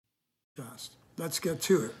Let's get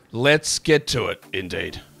to it. Let's get to it,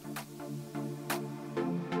 indeed.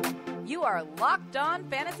 You are Locked On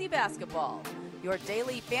Fantasy Basketball, your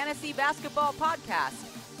daily fantasy basketball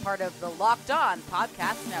podcast, part of the Locked On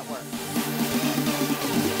Podcast Network.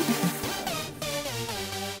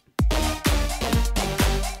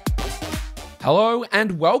 Hello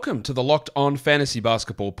and welcome to the Locked On Fantasy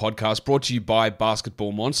Basketball podcast brought to you by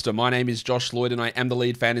Basketball Monster. My name is Josh Lloyd and I am the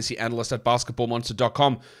lead fantasy analyst at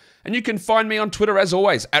basketballmonster.com. And you can find me on Twitter as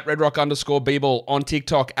always at redrock_bball, on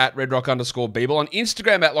TikTok at redrock_bball, on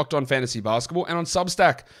Instagram at Locked On Fantasy Basketball, and on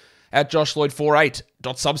Substack at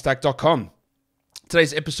joshloyd48.substack.com.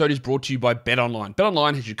 Today's episode is brought to you by BetOnline.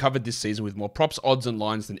 BetOnline has you covered this season with more props, odds, and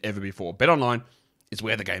lines than ever before. BetOnline is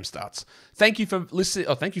where the game starts. Thank you for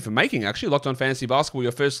listening. Thank you for making Locked On Fantasy Basketball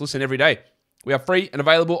your first listen every day. We are free and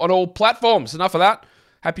available on all platforms. Enough of that.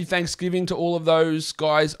 Happy Thanksgiving to all of those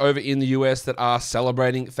guys over in the US that are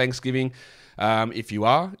celebrating Thanksgiving. If you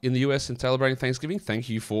are in the US and celebrating Thanksgiving, thank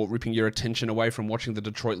you for ripping your attention away from watching the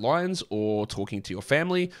Detroit Lions or talking to your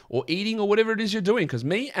family or eating or whatever it is you're doing, because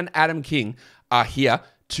me and Adam King are here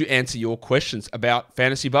to answer your questions about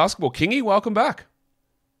fantasy basketball. Kingy, welcome back.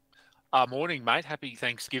 Morning, mate. Happy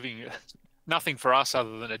Thanksgiving. Nothing for us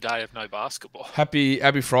other than a day of no basketball. Happy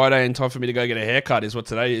Friday and time for me to go get a haircut is what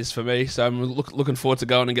today is for me. So I'm looking forward to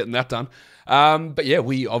going and getting that done. But yeah,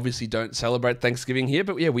 we obviously don't celebrate Thanksgiving here.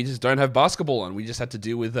 But yeah, we just don't have basketball on. We just had to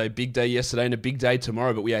deal with a big day yesterday and a big day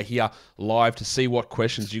tomorrow. But we are here live to see what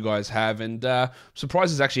questions you guys have. And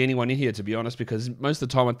surprised there's actually anyone in here, to be honest, because most of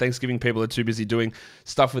the time on Thanksgiving, people are too busy doing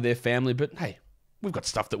stuff with their family. But hey, we've got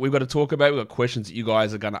stuff that we've got to talk about. We've got questions that you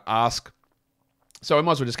guys are going to ask. So I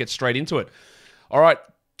might as well just get straight into it. All right,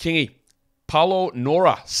 Kingy. Paulo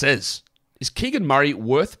Nora says, is Keegan Murray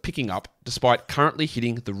worth picking up despite currently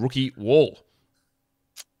hitting the rookie wall?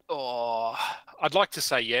 Oh, I'd like to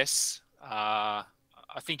say yes. I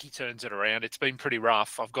think he turns it around. It's been pretty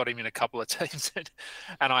rough. I've got him in a couple of teams,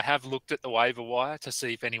 and I have looked at the waiver wire to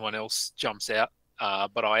see if anyone else jumps out.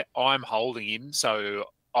 But I'm holding him, so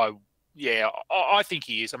I think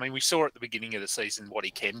he is. I mean, we saw at the beginning of the season what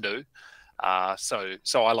he can do. So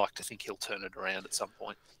I like to think he'll turn it around at some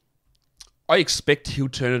point. I expect he'll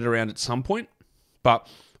turn it around at some point, but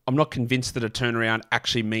I'm not convinced that a turnaround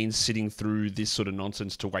actually means sitting through this sort of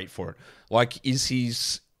nonsense to wait for it. Like,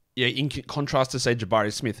 in contrast to, say,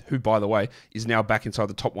 Jabari Smith, who, by the way, is now back inside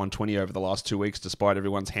the top 120 over the last 2 weeks, despite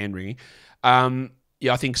everyone's hand-wringing. I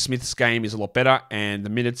think Smith's game is a lot better, and the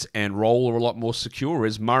minutes and role are a lot more secure,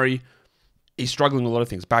 whereas Murray, he's struggling with a lot of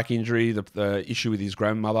things. Back injury, the issue with his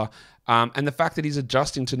grandmother, and the fact that he's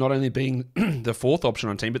adjusting to not only being the fourth option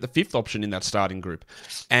on team, but the fifth option in that starting group.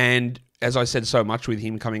 And as I said so much with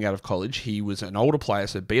him coming out of college, he was an older player,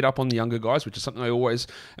 so beat up on the younger guys, which is something I always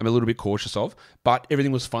am a little bit cautious of. But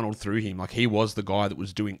everything was funneled through him. Like, he was the guy that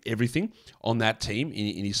was doing everything on that team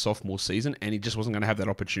in his sophomore season, and he just wasn't going to have that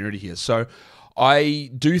opportunity here. So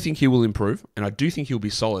I do think he will improve, and I do think he'll be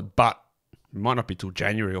solid, but it might not be till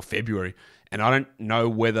January or February. And I don't know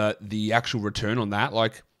whether the actual return on that,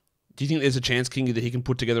 like, do you think there's a chance, Kingy, that he can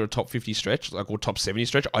put together a top 50 stretch, or top 70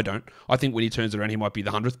 stretch? I don't. I think when he turns around, he might be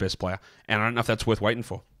the 100th best player, and I don't know if that's worth waiting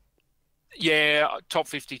for. Yeah, top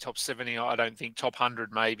 50, top 70, I don't think. Top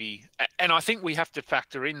 100, maybe. And I think we have to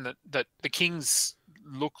factor in that the Kings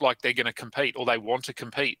look like they're going to compete, or they want to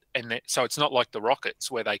compete. And so it's not like the Rockets,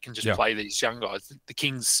 where they can just play these young guys. The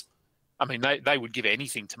Kings, I mean, they would give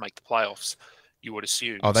anything to make the playoffs, you would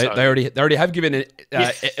assume. Oh, they already have given it.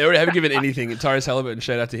 Already have given anything. Tyrese Halliburton,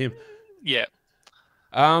 shout out to him. Yeah.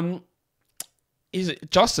 Is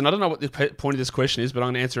it Justin? I don't know what the point of this question is, but I'm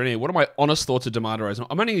going to answer it anyway. What are my honest thoughts of DeMar DeRozan?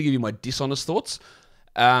 I'm only going to give you my dishonest thoughts.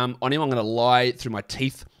 On him, I'm going to lie through my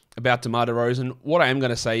teeth about DeMar DeRozan. What I am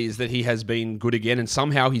going to say is that he has been good again, and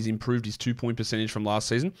somehow he's improved his 2-point percentage from last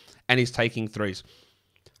season, and he's taking threes.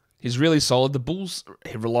 He's really solid. The Bulls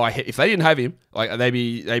rely, if they didn't have him, like, they'd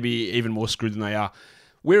be even more screwed than they are.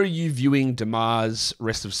 Where are you viewing DeMar's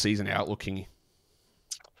rest of season outlook, Kingy?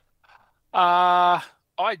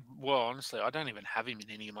 Honestly, I don't even have him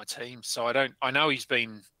in any of my teams, so I know he's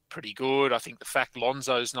been pretty good. I think the fact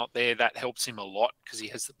Lonzo's not there, that helps him a lot because he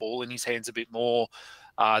has the ball in his hands a bit more.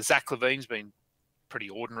 Zach LaVine's been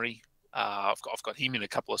pretty ordinary. I've got him in a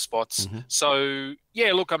couple of spots. Mm-hmm. So,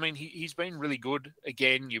 yeah, look, I mean, he's been really good.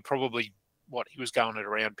 Again, you probably, he was going at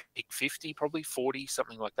around pick 50, probably 40,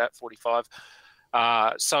 something like that, 45.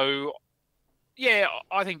 So, yeah,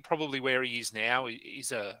 I think probably where he is now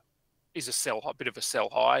is a bit of a sell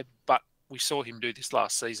high, but we saw him do this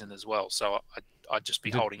last season as well. So I'd just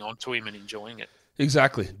be holding on to him and enjoying it.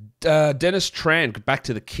 Exactly. Dennis Tran, back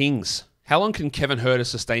to the Kings. How long can Kevin Huerter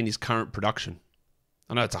sustain his current production?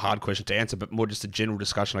 I know it's a hard question to answer, but more just a general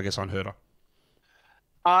discussion, I guess, on Herter.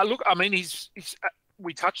 Look, I mean,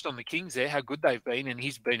 we touched on the Kings there, how good they've been, and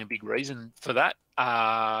he's been a big reason for that.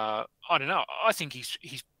 I don't know. I think he's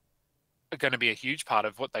going to be a huge part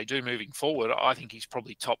of what they do moving forward. I think he's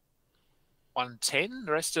probably top 110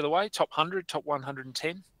 the rest of the way, top 100, top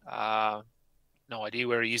 110. No idea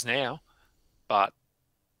where he is now, but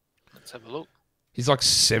let's have a look. He's like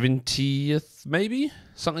 70th, maybe?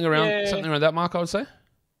 Something around that mark, I would say.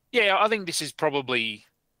 Yeah, I think this is probably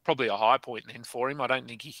a high point then for him. I don't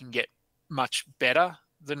think he can get much better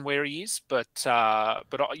than where he is, but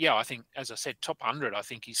yeah, I think, as I said, top 100, I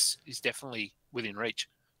think is definitely within reach.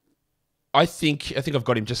 I think I've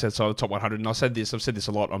got him just outside the top 100, and I've said this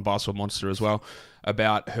a lot on Basketball Monster as well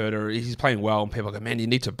about Herter. He's playing well, and people go, man, you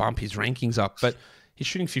need to bump his rankings up, but he's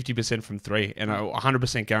shooting 50% from three, and I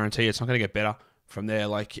 100% guarantee it's not going to get better from there.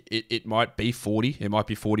 Like, it might be 40, it might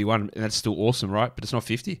be 41, and that's still awesome, right? But it's not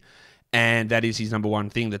 50. And that is his number one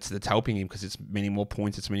thing that's helping him, because it's meaning more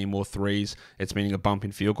points, it's meaning more threes, it's meaning a bump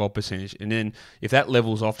in field goal percentage. And then if that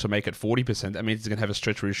levels off to make it 40%, that means he's going to have a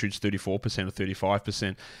stretch where he shoots 34% or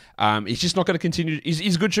 35%. He's just not going to continue.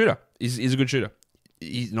 He's a good shooter. He's a good shooter.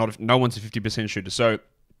 He's not. No one's a 50% shooter. So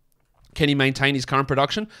can he maintain his current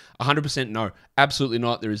production? 100% no. Absolutely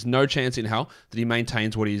not. There is no chance in hell that he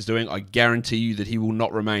maintains what he is doing. I guarantee you that he will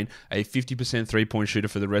not remain a 50% three-point shooter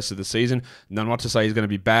for the rest of the season. Now, not to say he's going to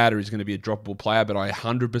be bad or he's going to be a droppable player, but I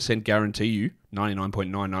 100% guarantee you,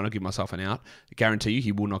 99.99, I'll give myself an out, I guarantee you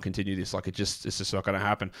he will not continue this. Like, it's just not going to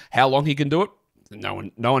happen. How long he can do it? No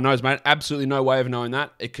one knows, mate. Absolutely no way of knowing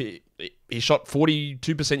that. He shot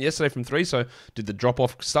 42% yesterday from three, so did the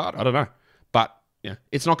drop-off start? I don't know. But yeah,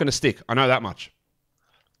 it's not going to stick. I know that much.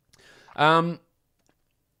 Always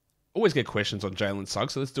get questions on Jalen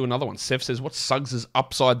Suggs, so let's do another one. Seth says, what's Suggs'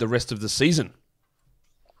 upside the rest of the season?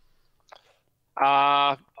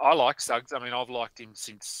 I like Suggs. I mean, I've liked him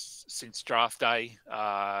since draft day.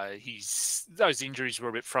 Those injuries were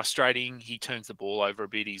a bit frustrating. He turns the ball over a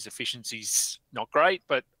bit. His efficiency's not great,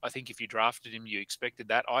 but I think if you drafted him, you expected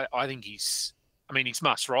that. I think he's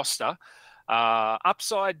must roster.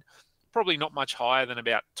 Upside, probably not much higher than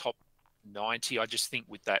about top 90. I just think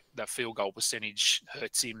with that field goal percentage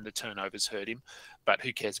hurts him. The turnovers hurt him, but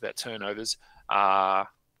who cares about turnovers? Yeah,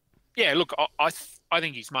 look, I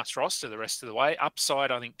think he's must roster the rest of the way.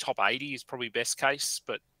 Upside, I think top 80 is probably best case,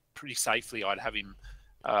 but pretty safely I'd have him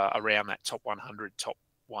around that top 100, top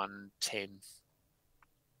 110.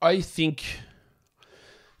 I think...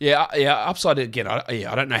 Yeah, upside again,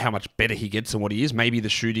 I don't know how much better he gets than what he is. Maybe the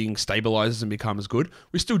shooting stabilizes and becomes good.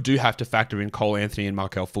 We still do have to factor in Cole Anthony and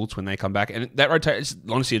Markelle Fultz when they come back. And that rotates,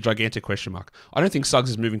 honestly, a gigantic question mark. I don't think Suggs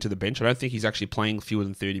is moving to the bench. I don't think he's actually playing fewer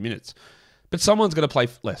than 30 minutes. But someone's going to play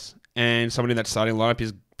less. And somebody in that starting lineup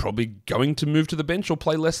is probably going to move to the bench or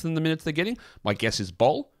play less than the minutes they're getting. My guess is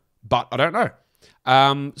Bol, but I don't know.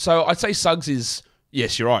 So I'd say Suggs is,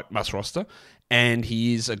 yes, you're right, must roster. And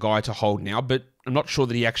he is a guy to hold now, but I'm not sure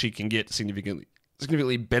that he actually can get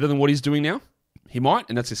significantly better than what he's doing now. He might,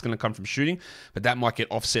 and that's just going to come from shooting, but that might get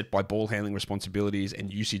offset by ball handling responsibilities and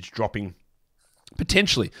usage dropping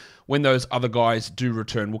potentially when those other guys do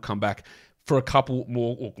return. We'll come back for a couple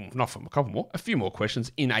more, or not for a couple more, a few more questions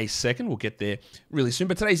in a second. We'll get there really soon.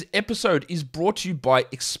 But today's episode is brought to you by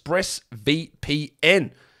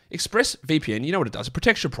ExpressVPN. ExpressVPN, you know what it does. It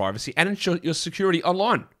protects your privacy and ensures your security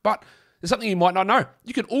online. But there's something you might not know.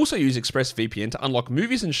 You can also use ExpressVPN to unlock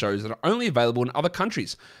movies and shows that are only available in other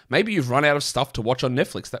countries. Maybe you've run out of stuff to watch on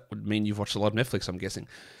Netflix. That would mean you've watched a lot of Netflix, I'm guessing.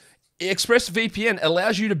 ExpressVPN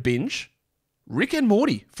allows you to binge Rick and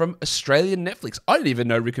Morty from Australian Netflix. I didn't even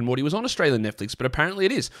know Rick and Morty was on Australian Netflix, but apparently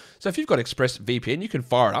it is. So if you've got ExpressVPN, you can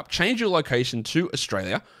fire it up, change your location to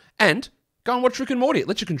Australia, and go and watch Rick and Morty. It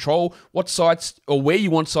lets you control what sites or where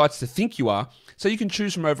you want sites to think you are, so you can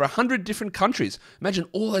choose from over 100 different countries. Imagine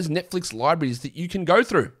all those Netflix libraries that you can go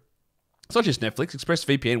through. It's not just Netflix.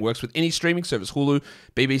 ExpressVPN works with any streaming service, Hulu,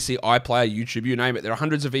 BBC, iPlayer, YouTube, you name it. There are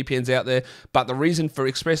hundreds of VPNs out there, but the reason for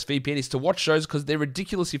ExpressVPN is to watch shows because they're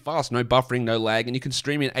ridiculously fast. No buffering, no lag, and you can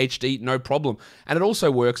stream in HD, no problem. And it also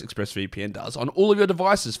works, ExpressVPN does, on all of your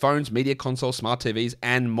devices, phones, media console, smart TVs,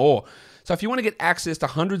 and more. So if you want to get access to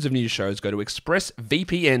hundreds of news shows, go to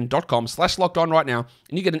expressvpn.com/lockedon right now,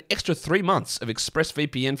 and you get an extra 3 months of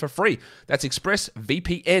ExpressVPN for free. That's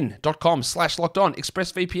expressvpn.com/lockedon,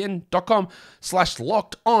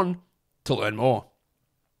 expressvpn.com/lockedon to learn more.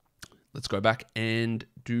 Let's go back and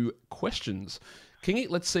do questions. Kingy,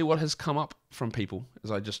 let's see what has come up from people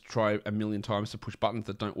as I just try a million times to push buttons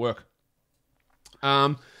that don't work.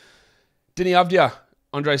 Denny Avdia.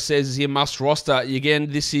 Andre says, is he a must roster?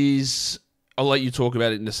 Again, this is... I'll let you talk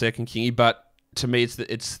about it in a second, Kingy, but to me, it's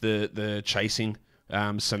the chasing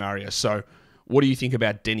scenario. So, what do you think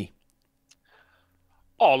about Denny?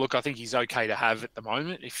 Oh, look, I think he's okay to have at the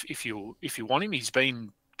moment. If you want him, he's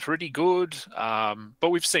been pretty good. But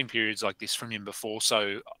we've seen periods like this from him before,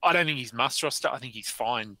 so I don't think he's must roster. I think he's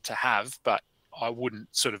fine to have, but I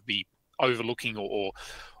wouldn't sort of be overlooking or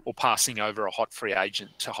passing over a hot free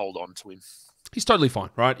agent to hold on to him. He's totally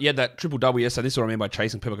fine, right? He had that triple-double yesterday. This is what I mean by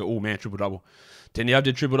chasing. People go, oh, man, triple-double. Denny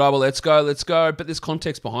did triple-double. Let's go. But there's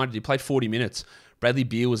context behind it. He played 40 minutes. Bradley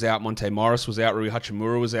Beal was out. Monte Morris was out. Rui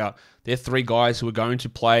Hachimura was out. They're three guys who are going to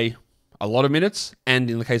play a lot of minutes, and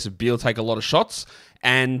in the case of Beal, take a lot of shots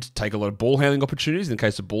and take a lot of ball handling opportunities. In the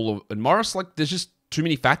case of Ball and Morris, there's just too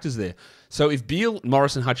many factors there. So if Beal,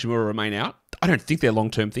 Morris, and Hachimura remain out, I don't think they're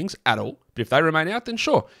long-term things at all. But if they remain out, then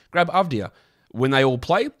sure, grab Avdia. When they all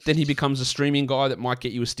play, then he becomes a streaming guy that might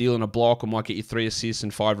get you a steal and a block, or might get you 3 assists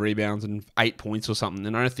and 5 rebounds and 8 points or something.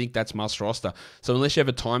 And I don't think that's must roster. So unless you have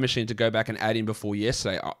a time machine to go back and add him before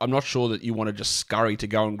yesterday, I'm not sure that you want to just scurry to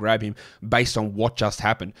go and grab him based on what just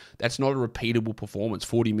happened. That's not a repeatable performance.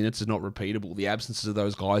 40 minutes is not repeatable. The absences of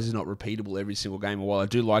those guys is not repeatable every single game. And while I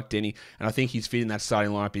do like Denny, and I think he's fit in that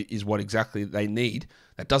starting lineup is what exactly they need,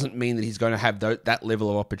 that doesn't mean that he's going to have that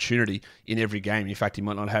level of opportunity in every game. In fact, he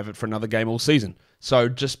might not have it for another game all season. So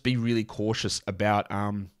just be really cautious about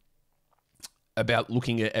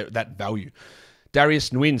looking at that value.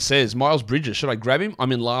 Darius Nguyen says, Miles Bridges, should I grab him?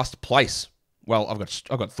 I'm in last place. Well, I've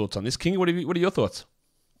got thoughts on this. King, what are your thoughts?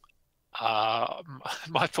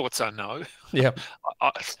 My thoughts are no. Yeah.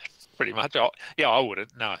 Pretty much. I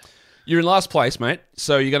wouldn't. No. You're in last place, mate.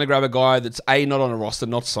 So you're going to grab a guy that's not on a roster,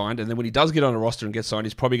 not signed, and then when he does get on a roster and get signed,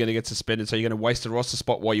 he's probably going to get suspended. So you're going to waste a roster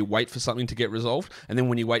spot while you wait for something to get resolved, and then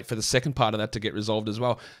when you wait for the second part of that to get resolved as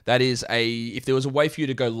well. That is if there was a way for you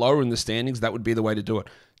to go lower in the standings, that would be the way to do it.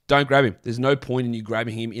 Don't grab him. There's no point in you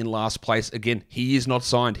grabbing him in last place. Again, he is not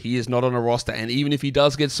signed. He is not on a roster. And even if he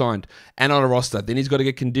does get signed and on a roster, then he's got to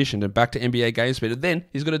get conditioned and back to NBA game speed. And then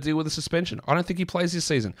he's got to deal with a suspension. I don't think he plays this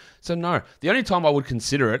season. So no. The only time I would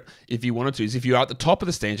consider it, if you wanted to, is if you're at the top of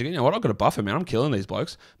the stands. You know what? I've got a buffer, man. I'm killing these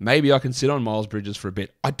blokes. Maybe I can sit on Miles Bridges for a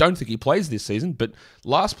bit. I don't think he plays this season, but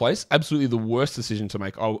last place, absolutely the worst decision to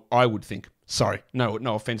make, I would think. Sorry. No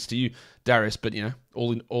offense to you, Darius, but,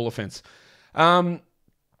 all offense.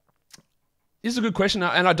 This is a good question,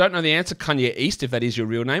 and I don't know the answer. Kanye East, if that is your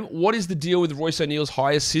real name. What is the deal with Royce O'Neal's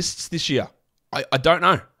high assists this year? I don't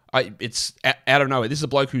know. It's out of nowhere. This is a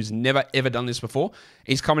bloke who's never, ever done this before.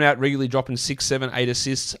 He's coming out regularly dropping 6, 7, 8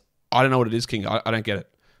 assists. I don't know what it is, King. I don't get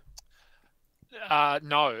it.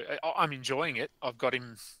 No, I'm enjoying it. I've got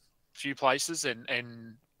him a few places,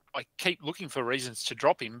 and I keep looking for reasons to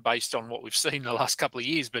drop him based on what we've seen the last couple of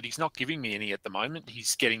years, but he's not giving me any at the moment.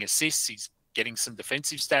 He's getting assists. He's getting some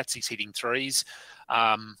defensive stats. He's hitting threes.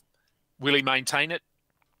 Will he maintain it?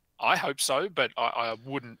 I hope so, but I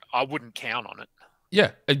wouldn't count on it.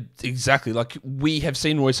 Yeah, exactly. We have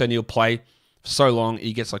seen Royce O'Neal play for so long.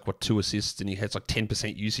 He gets 2 assists and he has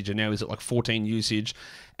 10% usage, and now he's at 14 usage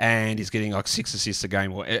and he's getting 6 assists a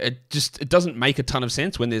game. It doesn't make a ton of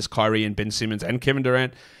sense when there's Kyrie and Ben Simmons and Kevin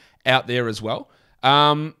Durant out there as well.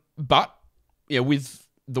 But with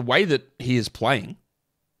the way that he is playing,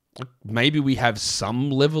 maybe we have some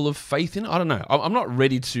level of faith in it. I don't know. I'm not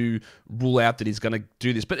ready to rule out that he's going to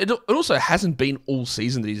do this, but it also hasn't been all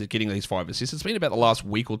season that he's getting these 5 assists. It's been about the last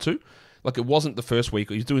week or two. It wasn't the first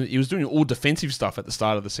week. He was doing all defensive stuff at the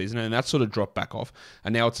start of the season, and that sort of dropped back off,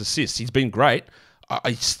 and now it's assists. He's been great.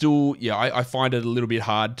 I find it a little bit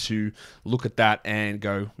hard to look at that and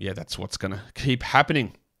go, yeah, that's what's going to keep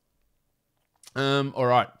happening. All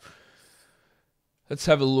right. Let's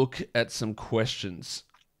have a look at some questions.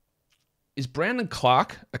 Is Brandon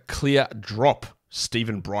Clark a clear drop?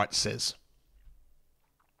 Stephen Bright says.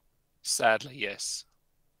 Sadly, yes.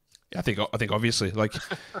 I think obviously,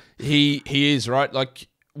 he is, right.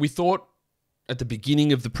 We thought at the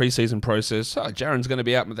beginning of the preseason process, Jaren's going to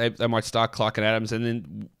be out, but they might start Clark and Adams, and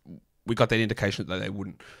then we got that indication that they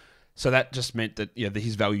wouldn't. So that just meant that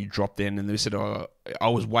his value dropped then, and they said, I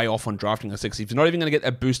was way off on drafting. I said, if he's not even going to get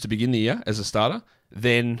that boost to begin the year as a starter,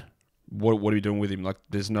 then what are we doing with him?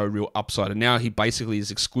 There's no real upside. And now he basically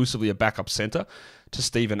is exclusively a backup center to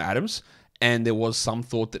Steven Adams. And there was some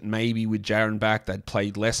thought that maybe with Jaren back, they'd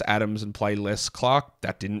played less Adams and played less Clark.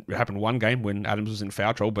 That didn't happen one game when Adams was in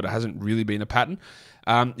foul trouble, but it hasn't really been a pattern.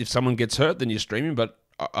 If someone gets hurt, then you stream him, but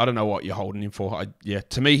I don't know what you're holding him for.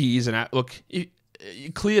 To me, he is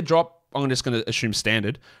clear drop. I'm just going to assume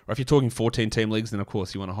standard. Or if you're talking 14-team leagues, then of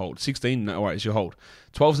course you want to hold. 16, no worries, you hold.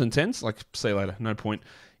 12s and 10s, see you later. No point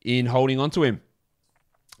in holding on to him.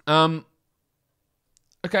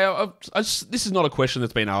 Okay, this is not a question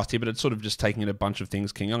that's been asked here, but it's sort of just taking in a bunch of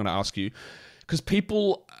things, King. I'm going to ask you, because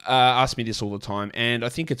people ask me this all the time, and I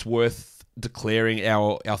think it's worth declaring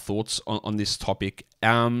our thoughts on this topic.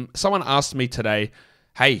 Someone asked me today,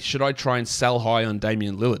 hey, should I try and sell high on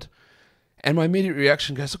Damian Lillard? And my immediate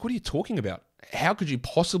reaction goes, like, what are you talking about? How could you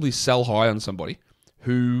possibly sell high on somebody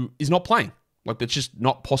who is not playing? Like, that's just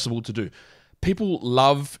not possible to do. People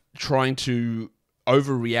love trying to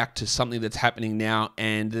overreact to something that's happening now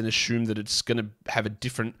and then assume that it's going to have a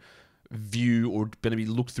different view or going to be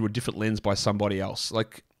looked through a different lens by somebody else.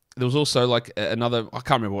 Like, there was also like another, I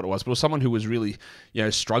can't remember what it was, but it was someone who was really,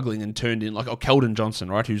 struggling and turned in, like, Keldon Johnson,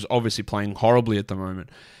 right? Who's obviously playing horribly at the moment.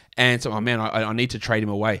 And so, oh man, I need to trade him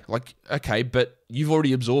away. Like, okay, but you've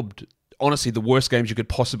already absorbed, honestly, the worst games you could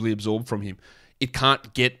possibly absorb from him. It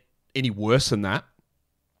can't get any worse than that.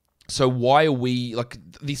 So why are we, like,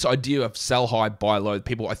 this idea of sell high, buy low,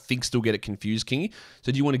 people I think still get it confused, Kingy.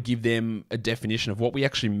 So do you want to give them a definition of what we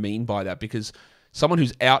actually mean by that? Because someone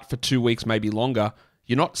who's out for 2 weeks, maybe longer,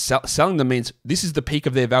 you're not selling them means this is the peak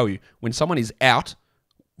of their value. When someone is out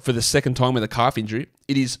for the second time with a calf injury,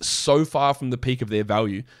 it is so far from the peak of their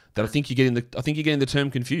value that I think you're getting the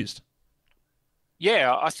term confused.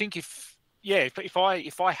 Yeah, I think if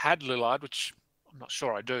I had Lillard, which I'm not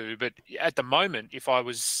sure I do, but at the moment, if I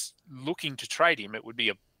was looking to trade him, it would be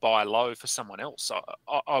a buy low for someone else.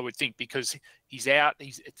 I would think, because he's out.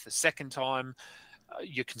 It's the second time.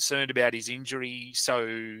 You're concerned about his injury.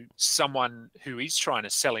 So someone who is trying to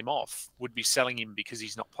sell him off would be selling him because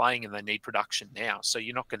he's not playing and they need production now. So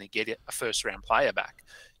you're not going to get a first round player back.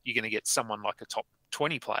 You're going to get someone like a top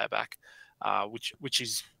 20 player back, which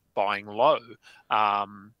is buying low.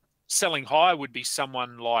 Selling high would be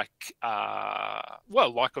someone like a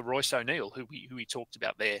Royce O'Neal, who we talked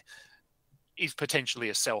about there, is potentially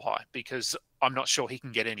a sell high, because I'm not sure he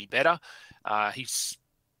can get any better.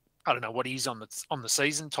 I don't know what he's on the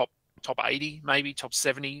season, top 80, maybe top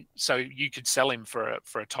 70. So you could sell him for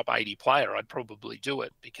a top 80 player. I'd probably do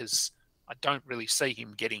it, because I don't really see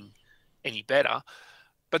him getting any better.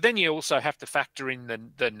 But then you also have to factor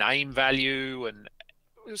in the name value, and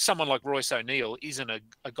someone like Royce O'Neal isn't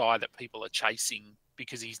a guy that people are chasing,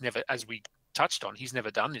 because he's never, as we touched on, he's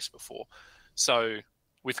never done this before. So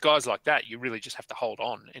with guys like that, you really just have to hold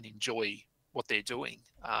on and enjoy what they're doing.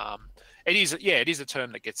 It is a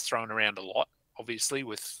term that gets thrown around a lot, obviously,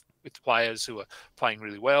 with players who are playing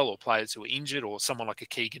really well, or players who are injured, or someone like a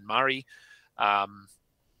Keegan Murray,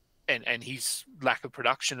 and his lack of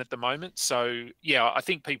production at the moment. So yeah, I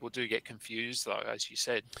think people do get confused, though, as you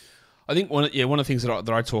said. I think one of the things that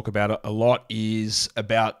I talk about a lot is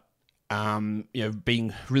about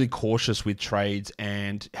being really cautious with trades,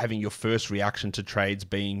 and having your first reaction to trades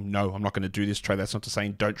being, no, I'm not going to do this trade. That's not to say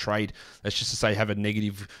don't trade. That's just to say have a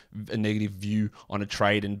negative view on a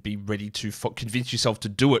trade and be ready to convince yourself to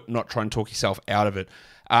do it, not try and talk yourself out of it.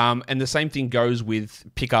 And the same thing goes with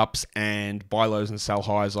pickups and buy lows and sell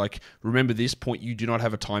highs. Like, remember this point, you do not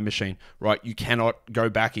have a time machine, right? You cannot go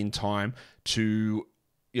back in time to,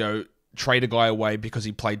 trade a guy away because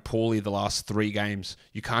he played poorly the last 3 games.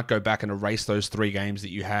 You can't go back and erase those 3 games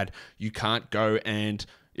that you had. You can't go and,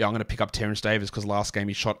 I'm going to pick up Terrence Davis because last game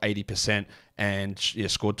he shot 80% and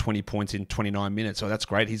scored 20 points in 29 minutes. So that's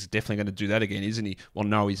great. He's definitely going to do that again, isn't he? Well,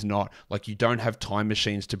 no, he's not. Like, you don't have time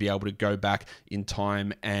machines to be able to go back in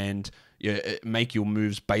time and make your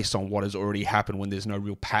moves based on what has already happened, when there's no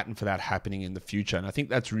real pattern for that happening in the future. And I think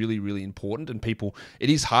that's really, really important. And people,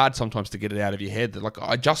 it is hard sometimes to get it out of your head that, like,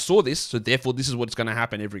 I just saw this, so therefore this is what's going to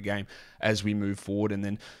happen every game as we move forward. And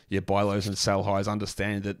then buy lows and sell highs,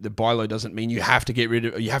 understand that the buy low doesn't mean you have to get rid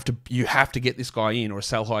of, you have to get this guy in, or a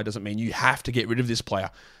sell high doesn't mean you have to get rid of this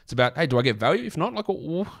player. It's about, hey, do I get value? If not, like,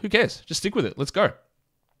 well, who cares? Just stick with it. Let's go.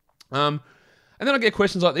 And then I get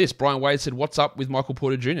questions like this. Brian Wade said, what's up with Michael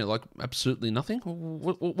Porter Jr.? Like, absolutely nothing.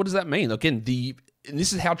 What does that mean? Again, and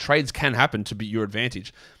this is how trades can happen to be your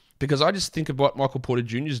advantage. Because I just think of what Michael Porter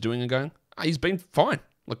Jr. is doing and going, he's been fine.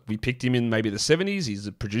 Like, we picked him in maybe the 70s. He's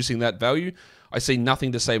producing that value. I see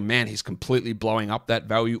nothing to say, man, he's completely blowing up that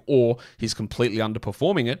value, or he's completely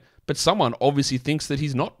underperforming it. But someone obviously thinks that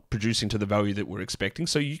he's not producing to the value that we're expecting,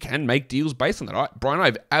 so you can make deals based on that. Brian, I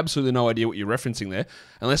have absolutely no idea what you're referencing there,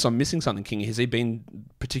 unless I'm missing something, King. Has he been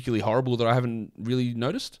particularly horrible that I haven't really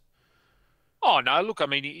noticed? Oh, no, look, I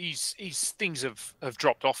mean, his things have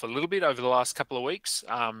dropped off a little bit over the last couple of weeks.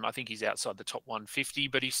 I think he's outside the top 150,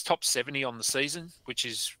 but he's top 70 on the season, which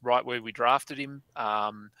is right where we drafted him.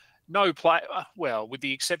 No player, well, with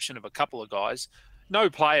the exception of a couple of guys, no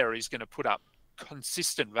player is going to put up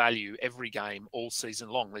consistent value every game all season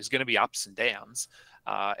long. There's going to be ups and downs,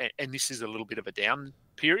 and this is a little bit of a down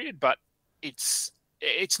period, but it's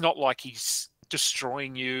it's not like he's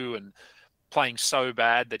destroying you and playing so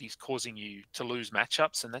bad that he's causing you to lose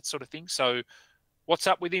matchups and that sort of thing. So what's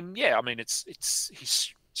up with him? Yeah, I mean,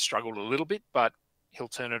 he's struggled a little bit, but he'll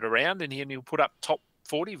turn it around and he'll put up top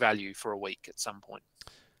 40 value for a week at some point.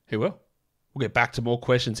 He will. We'll get back to more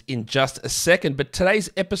questions in just a second, but today's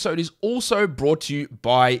episode is also brought to you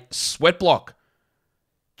by Sweatblock.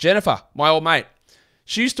 Jennifer, my old mate,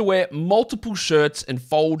 she used to wear multiple shirts and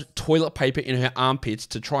fold toilet paper in her armpits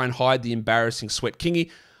to try and hide the embarrassing sweat.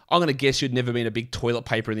 Kingy, I'm going to guess you'd never been a big toilet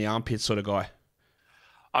paper in the armpits sort of guy.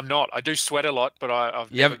 I'm not. I do sweat a lot, but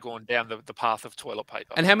I've never gone down the path of toilet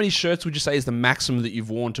paper. And how many shirts would you say is the maximum that you've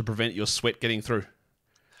worn to prevent your sweat getting through?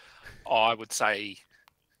 I would say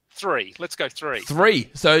 3. Let's go 3. 3.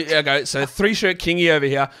 So, okay, so 3-shirt Kingy over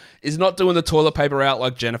here is not doing the toilet paper out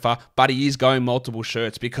like Jennifer, but he is going multiple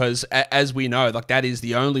shirts because, as we know, like that is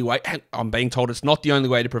the only way. I'm being told it's not the only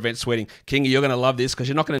way to prevent sweating. Kingy, you're going to love this because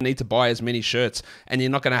you're not going to need to buy as many shirts and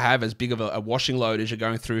you're not going to have as big of a washing load as you're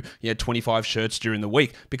going through 25 shirts during the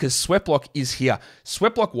week because Sweatblock is here.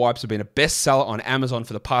 Sweatblock wipes have been a bestseller on Amazon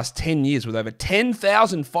for the past 10 years with over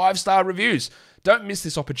 10,000 5-star reviews. Don't miss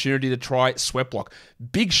this opportunity to try Sweatblock.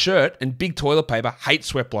 Big shirt and big toilet paper hate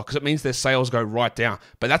Sweatblock because it means their sales go right down.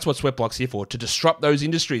 But that's what Sweatblock's here for, to disrupt those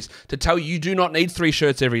industries, to tell you do not need 3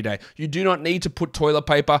 shirts every day. You do not need to put toilet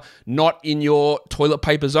paper not in your toilet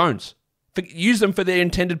paper zones. Use them for their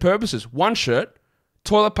intended purposes. 1 shirt,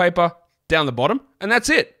 toilet paper down the bottom, and that's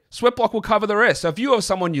it. Sweatblock will cover the rest. So if you or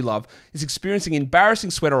someone you love is experiencing embarrassing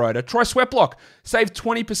sweater odor, try Sweatblock. Save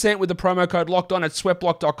 20% with the promo code LOCKEDON at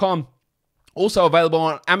sweatblock.com. Also available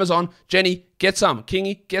on Amazon. Jenny, get some.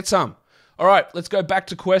 Kingy, get some. All right, let's go back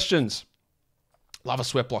to questions. Love a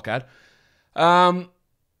Sweatblock ad.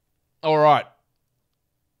 All right.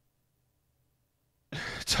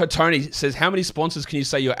 Tony says, how many sponsors can you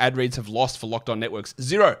say your ad reads have lost for Locked On Networks?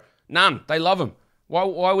 0. None. They love them. Why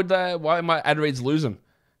my ad reads lose them?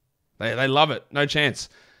 They love it. No chance.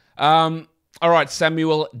 All right,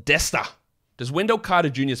 Samuel Desta. Does Wendell Carter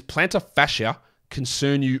Jr.'s plantar fascia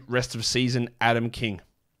concern you rest of season, Adam King?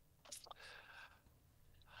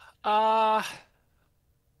 It's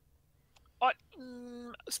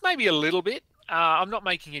maybe a little bit. I'm not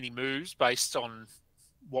making any moves based on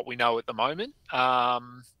what we know at the moment. I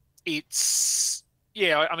mean,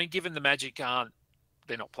 given the Magic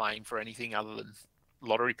they're not playing for anything other than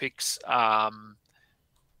lottery picks.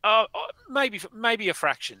 Maybe a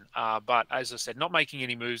fraction. But as I said, not making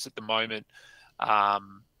any moves at the moment.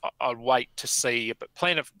 I'd wait to see. But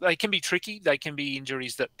they can be tricky. They can be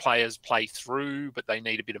injuries that players play through, but they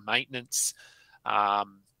need a bit of maintenance.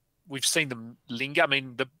 We've seen them linger. I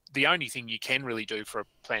mean, the only thing you can really do for a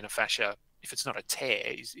plantar fascia, if it's not a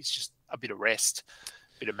tear, is just a bit of rest,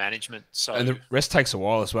 a bit of management. So, and the rest takes a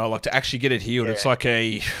while as well. Like to actually get it healed, it's like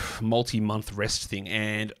a multi-month rest thing.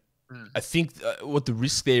 And I think what the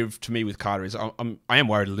risk there to me with Carter is, I am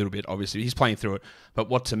worried a little bit. Obviously, he's playing through it, but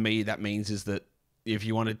what to me that means is that if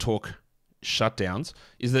you want to talk shutdowns,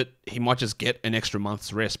 is that he might just get an extra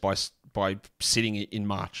month's rest by sitting in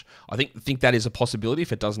March. I think that is a possibility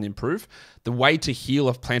if it doesn't improve. The way to heal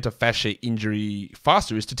a plantar fascia injury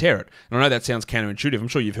faster is to tear it. And I know that sounds counterintuitive. I'm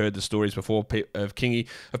sure you've heard the stories before of Kingy,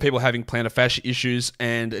 of people having plantar fascia issues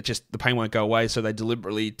and the pain won't go away, so they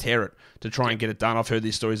deliberately tear it to try and get it done. I've heard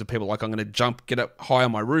these stories of people like, I'm going to get up high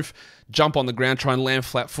on my roof, jump on the ground, try and land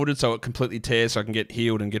flat-footed so it completely tears so I can get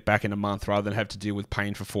healed and get back in a month rather than have to deal with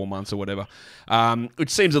pain for 4 months or whatever, which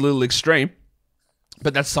seems a little extreme.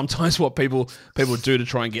 But that's sometimes what people do to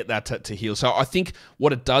try and get that to heal. So I think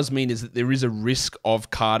what it does mean is that there is a risk of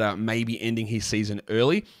Carter maybe ending his season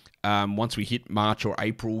early once we hit March or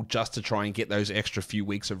April, just to try and get those extra few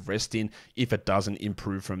weeks of rest in if it doesn't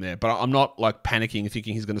improve from there. But I'm not like panicking and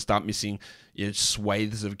thinking he's going to start missing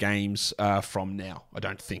swathes of games from now. I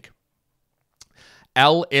don't think.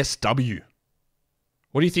 LSW.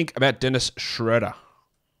 What do you think about Dennis Schroeder?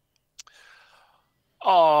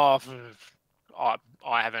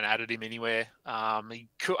 I haven't added him anywhere.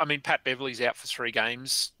 Pat Beverley's out for 3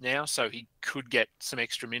 games now, so he could get some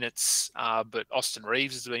extra minutes. But Austin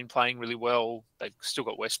Reeves has been playing really well. They've still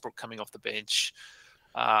got Westbrook coming off the bench.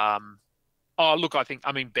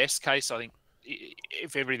 Best case, I think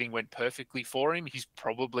if everything went perfectly for him, he's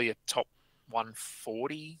probably a top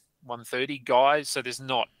 140, 130 guy. So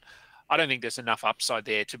I don't think there's enough upside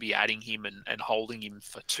there to be adding him and holding him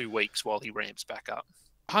for 2 weeks while he ramps back up.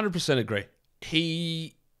 100% agree.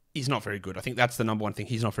 He is not very good. I think that's the number one thing.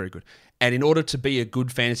 He's not very good. And in order to be a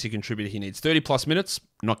good fantasy contributor, he needs 30-plus minutes,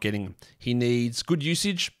 not getting them. He needs good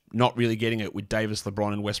usage, not really getting it with Davis,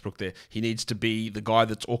 LeBron, and Westbrook there. He needs to be the guy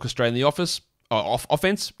that's orchestrating the offense,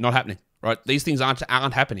 not happening. right? These things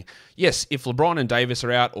aren't happening. Yes, if LeBron and Davis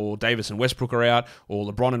are out, or Davis and Westbrook are out,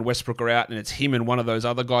 or LeBron and Westbrook are out, and it's him and one of those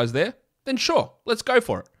other guys there, then sure, let's go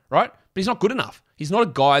for it, right? But he's not good enough. He's not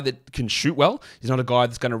a guy that can shoot well. He's not a guy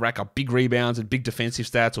that's going to rack up big rebounds and big defensive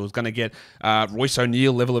stats, or is going to get Royce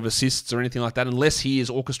O'Neal level of assists or anything like that, unless he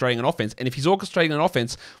is orchestrating an offense. And if he's orchestrating an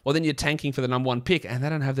offense, well, then you're tanking for the number one pick, and they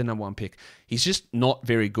don't have the number one pick. He's just not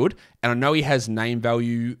very good. And I know he has name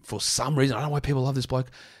value for some reason. I don't know why people love this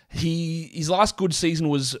bloke. His last good season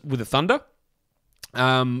was with the Thunder.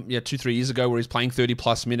 2-3 years ago, where he's playing 30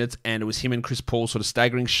 plus minutes, and it was him and Chris Paul sort of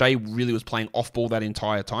staggering. Shea really was playing off ball that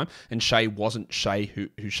entire time, and Shea wasn't Shea who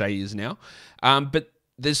Shea is now. But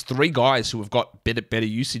there's three guys who have got better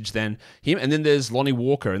usage than him, and then there's Lonnie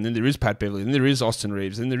Walker, and then there is Pat Beverly, and then there is Austin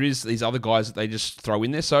Reeves, and there is these other guys that they just throw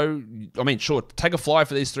in there. So, I mean, sure, take a fly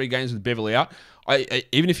for these 3 games with Beverly out.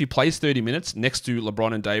 Even if he plays 30 minutes next to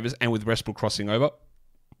LeBron and Davis, and with Westbrook crossing over,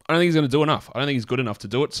 I don't think he's going to do enough. I don't think he's good enough to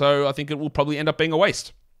do it, so I think it will probably end up being a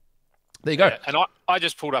waste. There you go. Yeah, and I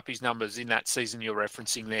just pulled up his numbers in that season you're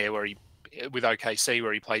referencing there, where he, with OKC,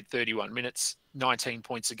 where he played 31 minutes, 19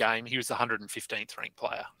 points a game. He was the 115th ranked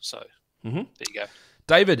player. So there you go.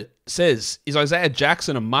 David says, is Isaiah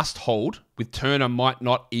Jackson a must-hold with Turner might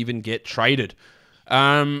not even get traded?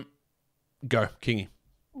 Go, Kingy.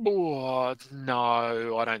 Oh,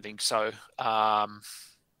 no, I don't think so.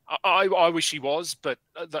 I wish he was, but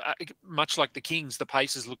much like the Kings, the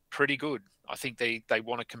Pacers look pretty good. I think they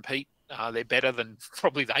want to compete. They're better than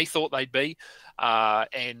probably they thought they'd be.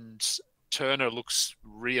 And Turner looks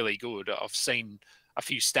really good. I've seen a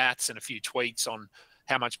few stats and a few tweets on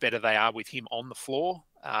how much better they are with him on the floor,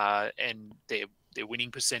 and their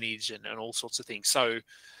winning percentage and all sorts of things. So,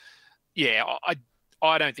 yeah,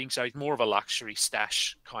 I don't think so. He's more of a luxury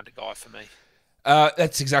stash kind of guy for me.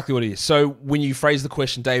 That's exactly what he is. So when you phrase the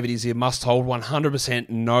question, David, is he a must-hold? 100%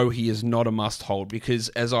 no, he is not a must-hold, because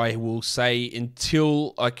as I will say,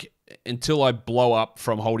 until I blow up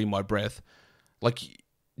from holding my breath,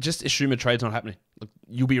 just assume a trade's not happening.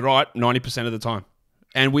 You'll be right 90% of the time.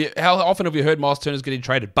 And how often have we heard Miles Turner's getting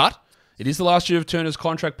traded? But it is the last year of Turner's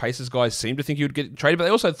contract. Pacers guys seem to think he would get traded, but they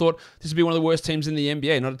also thought this would be one of the worst teams in the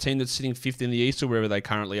NBA, not a team that's sitting 5th in the East or wherever they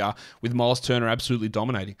currently are, with Miles Turner absolutely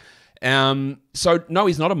dominating. So no,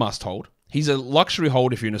 he's not a must-hold. He's a luxury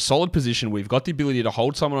hold if you're in a solid position where you've got the ability to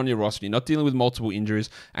hold someone on your roster, you're not dealing with multiple injuries,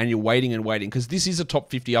 and you're waiting and waiting, because this is a top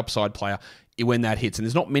 50 upside player when that hits. And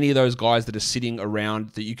there's not many of those guys that are sitting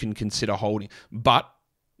around that you can consider holding. But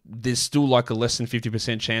there's still like a less than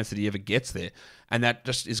 50% chance that he ever gets there. And that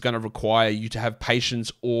just is going to require you to have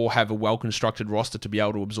patience or have a well-constructed roster to be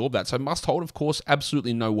able to absorb that. So must hold, of course,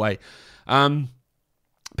 absolutely no way.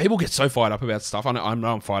 People get so fired up about stuff. I know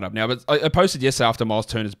I'm fired up now, but I posted yesterday after Miles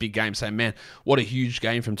Turner's big game saying, man, what a huge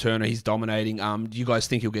game from Turner. He's dominating. Do you guys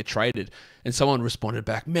think he'll get traded? And someone responded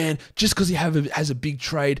back, man, just because he has a big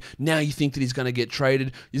trade, now you think that he's going to get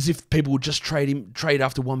traded, as if people would just trade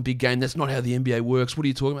after one big game. That's not how the NBA works. What are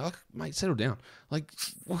you talking about? Like, mate, settle down. Like,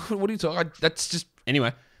 what are you talking? That's just,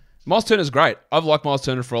 anyway. Miles Turner's great. I've liked Miles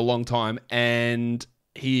Turner for a long time, and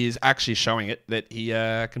he is actually showing it that he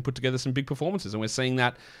can put together some big performances, and we're seeing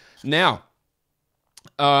that now.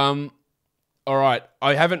 All right,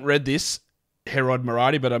 I haven't read this, Herod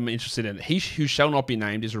Maradi, but I'm interested in it. He who shall not be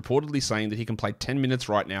named is reportedly saying that he can play 10 minutes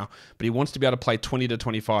right now, but he wants to be able to play 20 to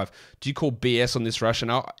 25. Do you call BS on this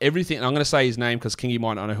rationale? Everything, and I'm going to say his name because Kingy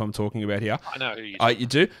might not know who I'm talking about here. I know who you You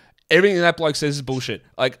do? Everything that bloke says is bullshit.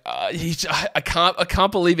 Like, I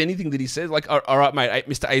can't believe anything that he says. Like, all right, mate,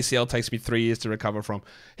 Mr. ACL takes me 3 years to recover from.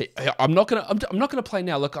 I'm not gonna play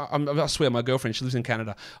now. Look, I swear, my girlfriend, she lives in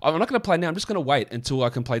Canada. I'm not gonna play now. I'm just gonna wait until I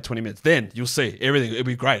can play 20 minutes. Then you'll see everything. It'll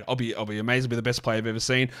be great. I'll be amazing. I'll be the best player I've ever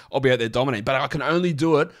seen. I'll be out there dominating. But I can only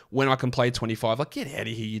do it when I can play 25. Like, get out of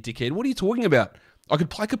here, you dickhead. What are you talking about? I could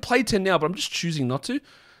play 10 now, but I'm just choosing not to.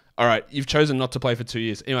 All right, you've chosen not to play for 2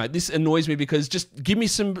 years. Anyway, this annoys me because just give me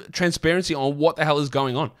some transparency on what the hell is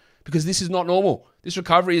going on, because this is not normal. This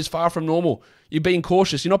recovery is far from normal. You're being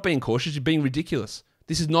cautious. You're not being cautious. You're being ridiculous.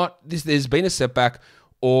 This is not this. There's been a setback,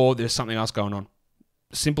 or there's something else going on.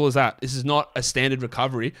 Simple as that. This is not a standard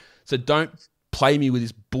recovery. So don't play me with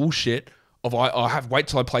this bullshit of I have wait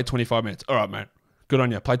till I play 25 minutes. All right, mate. Good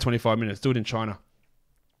on you. Play 25 minutes. Do it in China.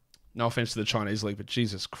 No offense to the Chinese league, but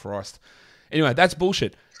Jesus Christ. Anyway, that's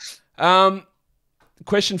bullshit.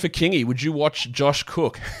 Question for Kingy. Would you watch Josh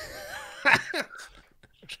Cook?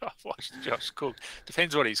 I've watched Josh Cook.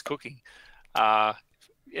 Depends what he's cooking.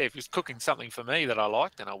 If he's cooking something for me that I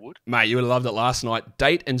like, then I would. Mate, you would have loved it last night.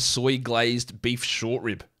 Date and soy glazed beef short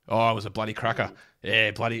rib. Oh, it was a bloody cracker.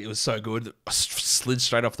 Yeah, bloody, it was so good. Slid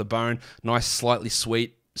straight off the bone. Nice, slightly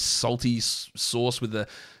sweet. salty sauce with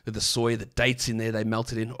the soy, the dates in there. They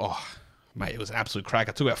melted in. Oh, mate, it was an absolute crack.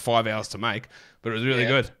 It took about 5 hours to make, but it was really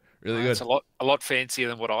good. Really good. It's a lot fancier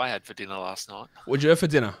than what I had for dinner last night. What'd you have for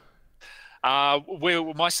dinner?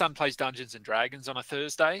 My son plays Dungeons and Dragons on a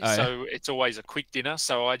Thursday, so it's always a quick dinner.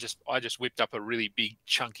 So I just whipped up a really big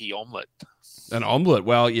chunky omelette. An omelette?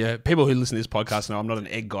 Well, yeah. People who listen to this podcast know I'm not an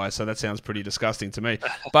egg guy, so that sounds pretty disgusting to me.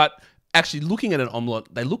 But actually, looking at an omelette,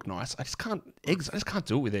 they look nice. I just can't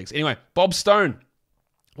do it with eggs. Anyway, Bob Stone,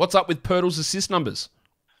 what's up with Pirtle's assist numbers?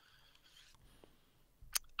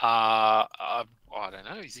 I don't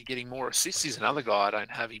know. Is he getting more assists? He's another guy I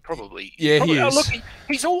don't have. He probably he is. Look,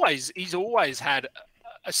 he's always had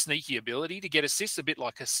a sneaky ability to get assists, a bit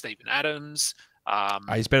like a Steven Adams.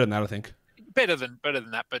 He's better than that, I think. Better than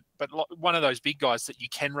that, but one of those big guys that you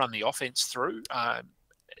can run the offense through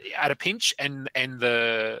at a pinch, and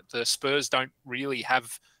the Spurs don't really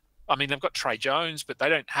have. I mean, they've got Trey Jones, but they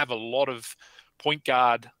don't have a lot of point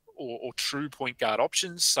guard or true point guard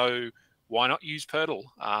options. So why not use Pirtle?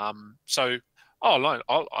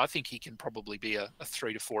 I think he can probably be a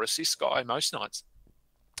 3 to 4 assist guy most nights.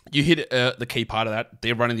 You hit the key part of that.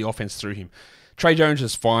 They're running the offense through him. Trey Jones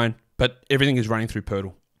is fine, but everything is running through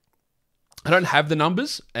Pirtle. I don't have the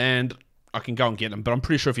numbers, and I can go and get them, but I'm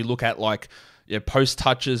pretty sure if you look at post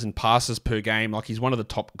touches and passes per game, he's one of the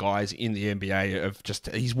top guys in the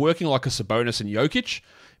NBA. He's working like a Sabonis and Jokic,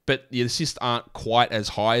 but the assists aren't quite as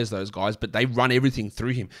high as those guys, but they run everything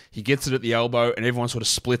through him. He gets it at the elbow, and everyone sort of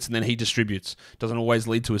splits, and then he distributes. Doesn't always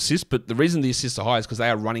lead to assists, but the reason the assists are high is because they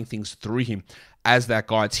are running things through him as that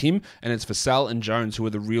guy. It's him, and it's Vassell and Jones who are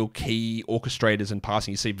the real key orchestrators in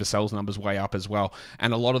passing. You see Vassell's numbers way up as well.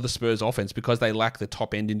 And a lot of the Spurs offense, because they lack the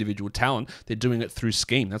top-end individual talent, they're doing it through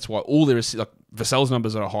scheme. That's why all their assists, Vassell's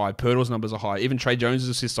numbers are high, Pirtle's numbers are high, even Trey Jones'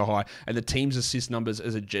 assists are high, and the team's assist numbers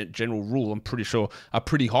as a general rule, I'm pretty sure, are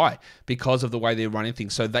pretty high because of the way they're running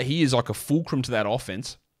things. So he is like a fulcrum to that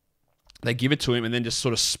offense. They give it to him and then just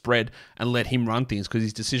sort of spread and let him run things because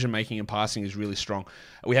his decision-making and passing is really strong.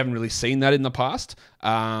 We haven't really seen that in the past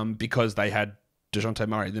because they had DeJounte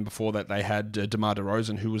Murray. Then before that, they had DeMar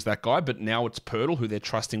DeRozan, who was that guy. But now it's Pirtle, who they're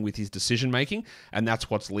trusting with his decision-making, and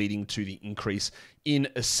that's what's leading to the increase in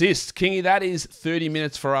assists. Kingy, that is 30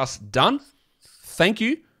 minutes for us done. Thank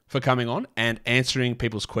you for coming on and answering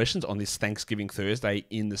people's questions on this Thanksgiving Thursday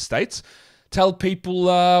in the States. Tell people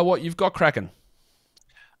what you've got cracking.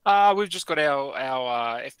 We've just got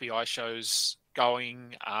our FBI shows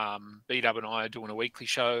going. B-Dub and I are doing a weekly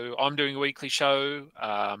show. I'm doing a weekly show.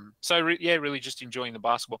 Really just enjoying the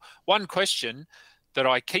basketball. One question that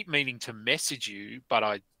I keep meaning to message you, but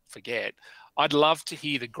I forget. I'd love to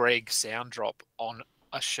hear the Greg sound drop on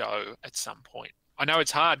a show at some point. I know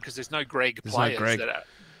it's hard because there's no Greg players. No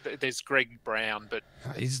Greg. There's Greg Brown, but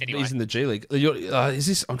anyway. He's in the G League. Is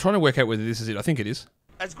this? I'm trying to work out whether this is it. I think it is.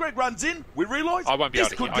 As Greg runs in, we realise I won't be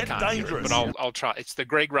this able to could hear. get dangerous. Hear it, but I'll try. It's the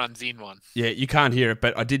Greg runs in one. Yeah, you can't hear it,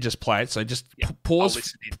 but I did just play it. So just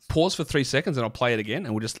pause for 3 seconds, and I'll play it again,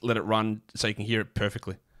 and we'll just let it run so you can hear it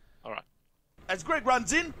perfectly. All right. As Greg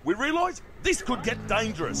runs in, we realise this could get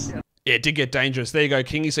dangerous. Yeah, it did get dangerous. There you go,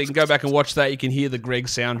 Kingy. So you can go back and watch that. You can hear the Greg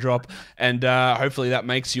sound drop, and hopefully that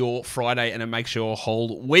makes your Friday and it makes your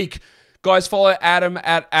whole week. Guys, follow Adam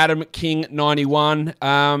at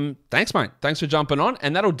AdamKing91. Thanks, mate. Thanks for jumping on.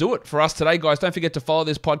 And that'll do it for us today, guys. Don't forget to follow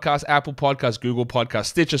this podcast, Apple Podcasts, Google Podcasts,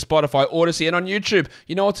 Stitcher, Spotify, Odyssey, and on YouTube.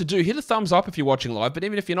 You know what to do. Hit a thumbs up if you're watching live. But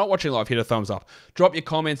even if you're not watching live, hit a thumbs up. Drop your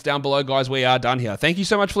comments down below, guys. We are done here. Thank you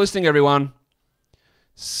so much for listening, everyone.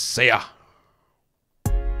 See ya.